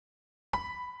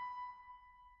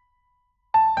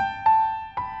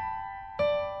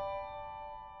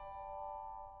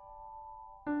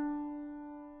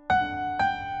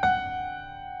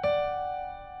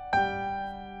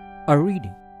A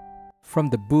reading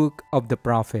from the book of the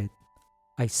prophet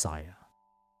Isaiah.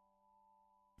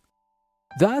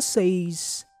 Thus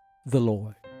says the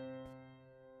Lord,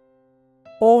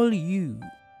 all you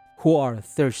who are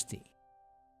thirsty,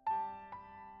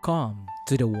 come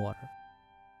to the water.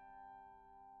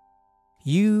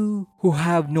 You who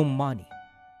have no money,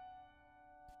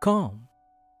 come,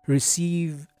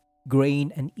 receive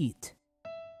grain and eat.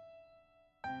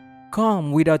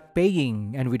 Come without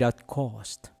paying and without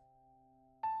cost.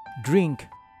 Drink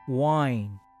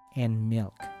wine and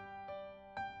milk.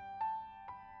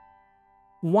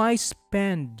 Why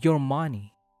spend your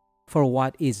money for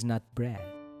what is not bread,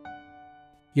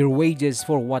 your wages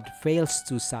for what fails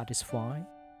to satisfy?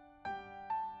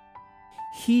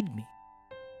 Heed me,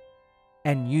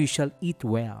 and you shall eat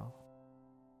well.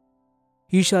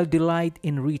 You shall delight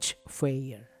in rich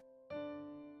fare.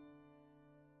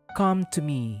 Come to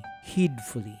me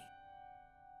heedfully.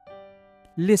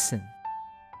 Listen,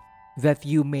 that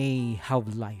you may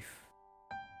have life.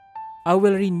 I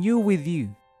will renew with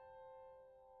you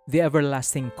the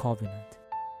everlasting covenant,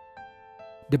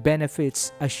 the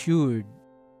benefits assured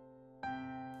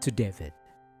to David,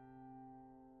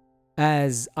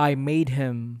 as I made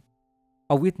him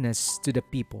a witness to the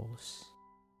peoples,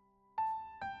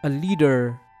 a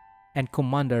leader and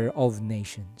commander of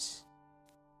nations.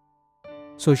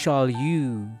 So shall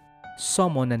you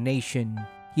summon a nation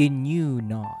ye knew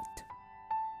not,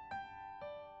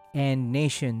 and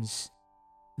nations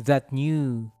that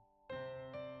knew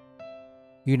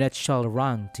you not shall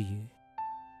run to you.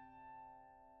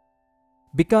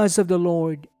 Because of the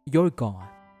Lord your God,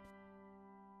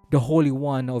 the Holy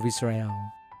One of Israel,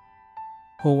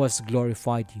 who has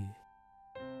glorified you.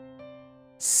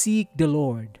 Seek the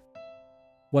Lord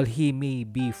while he may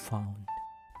be found.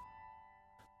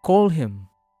 Call him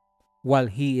while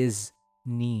he is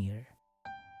near.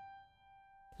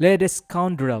 Let the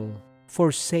scoundrel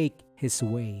forsake his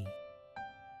way,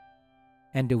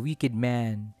 and the wicked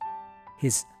man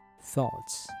his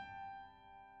thoughts.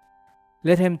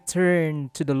 Let him turn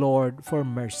to the Lord for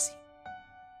mercy,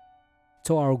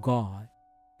 to our God,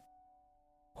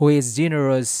 who is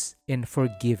generous in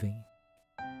forgiving.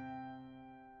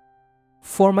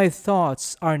 For my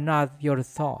thoughts are not your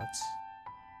thoughts,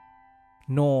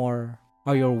 nor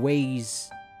are your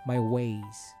ways my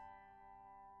ways,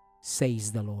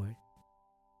 says the Lord.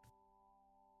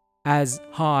 As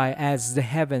high as the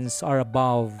heavens are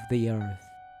above the earth,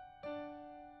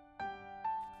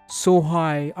 so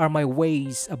high are my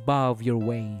ways above your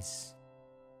ways,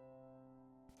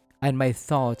 and my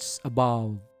thoughts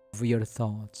above your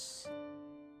thoughts.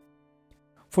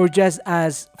 For just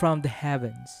as from the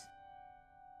heavens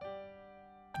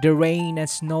the rain and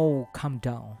snow come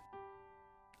down,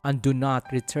 and do not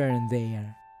return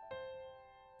there,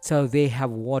 till they have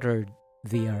watered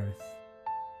the earth,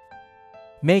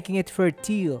 making it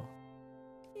fertile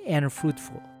and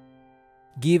fruitful,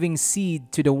 giving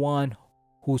seed to the one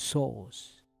who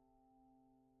sows,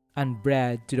 and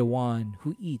bread to the one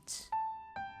who eats,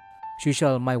 so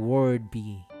shall my word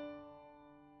be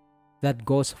that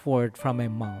goes forth from my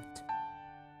mouth.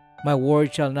 My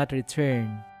word shall not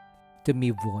return to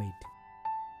me void,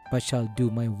 but shall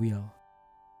do my will,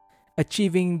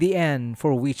 achieving the end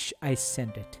for which I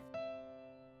sent it.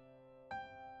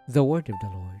 The word of the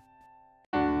Lord.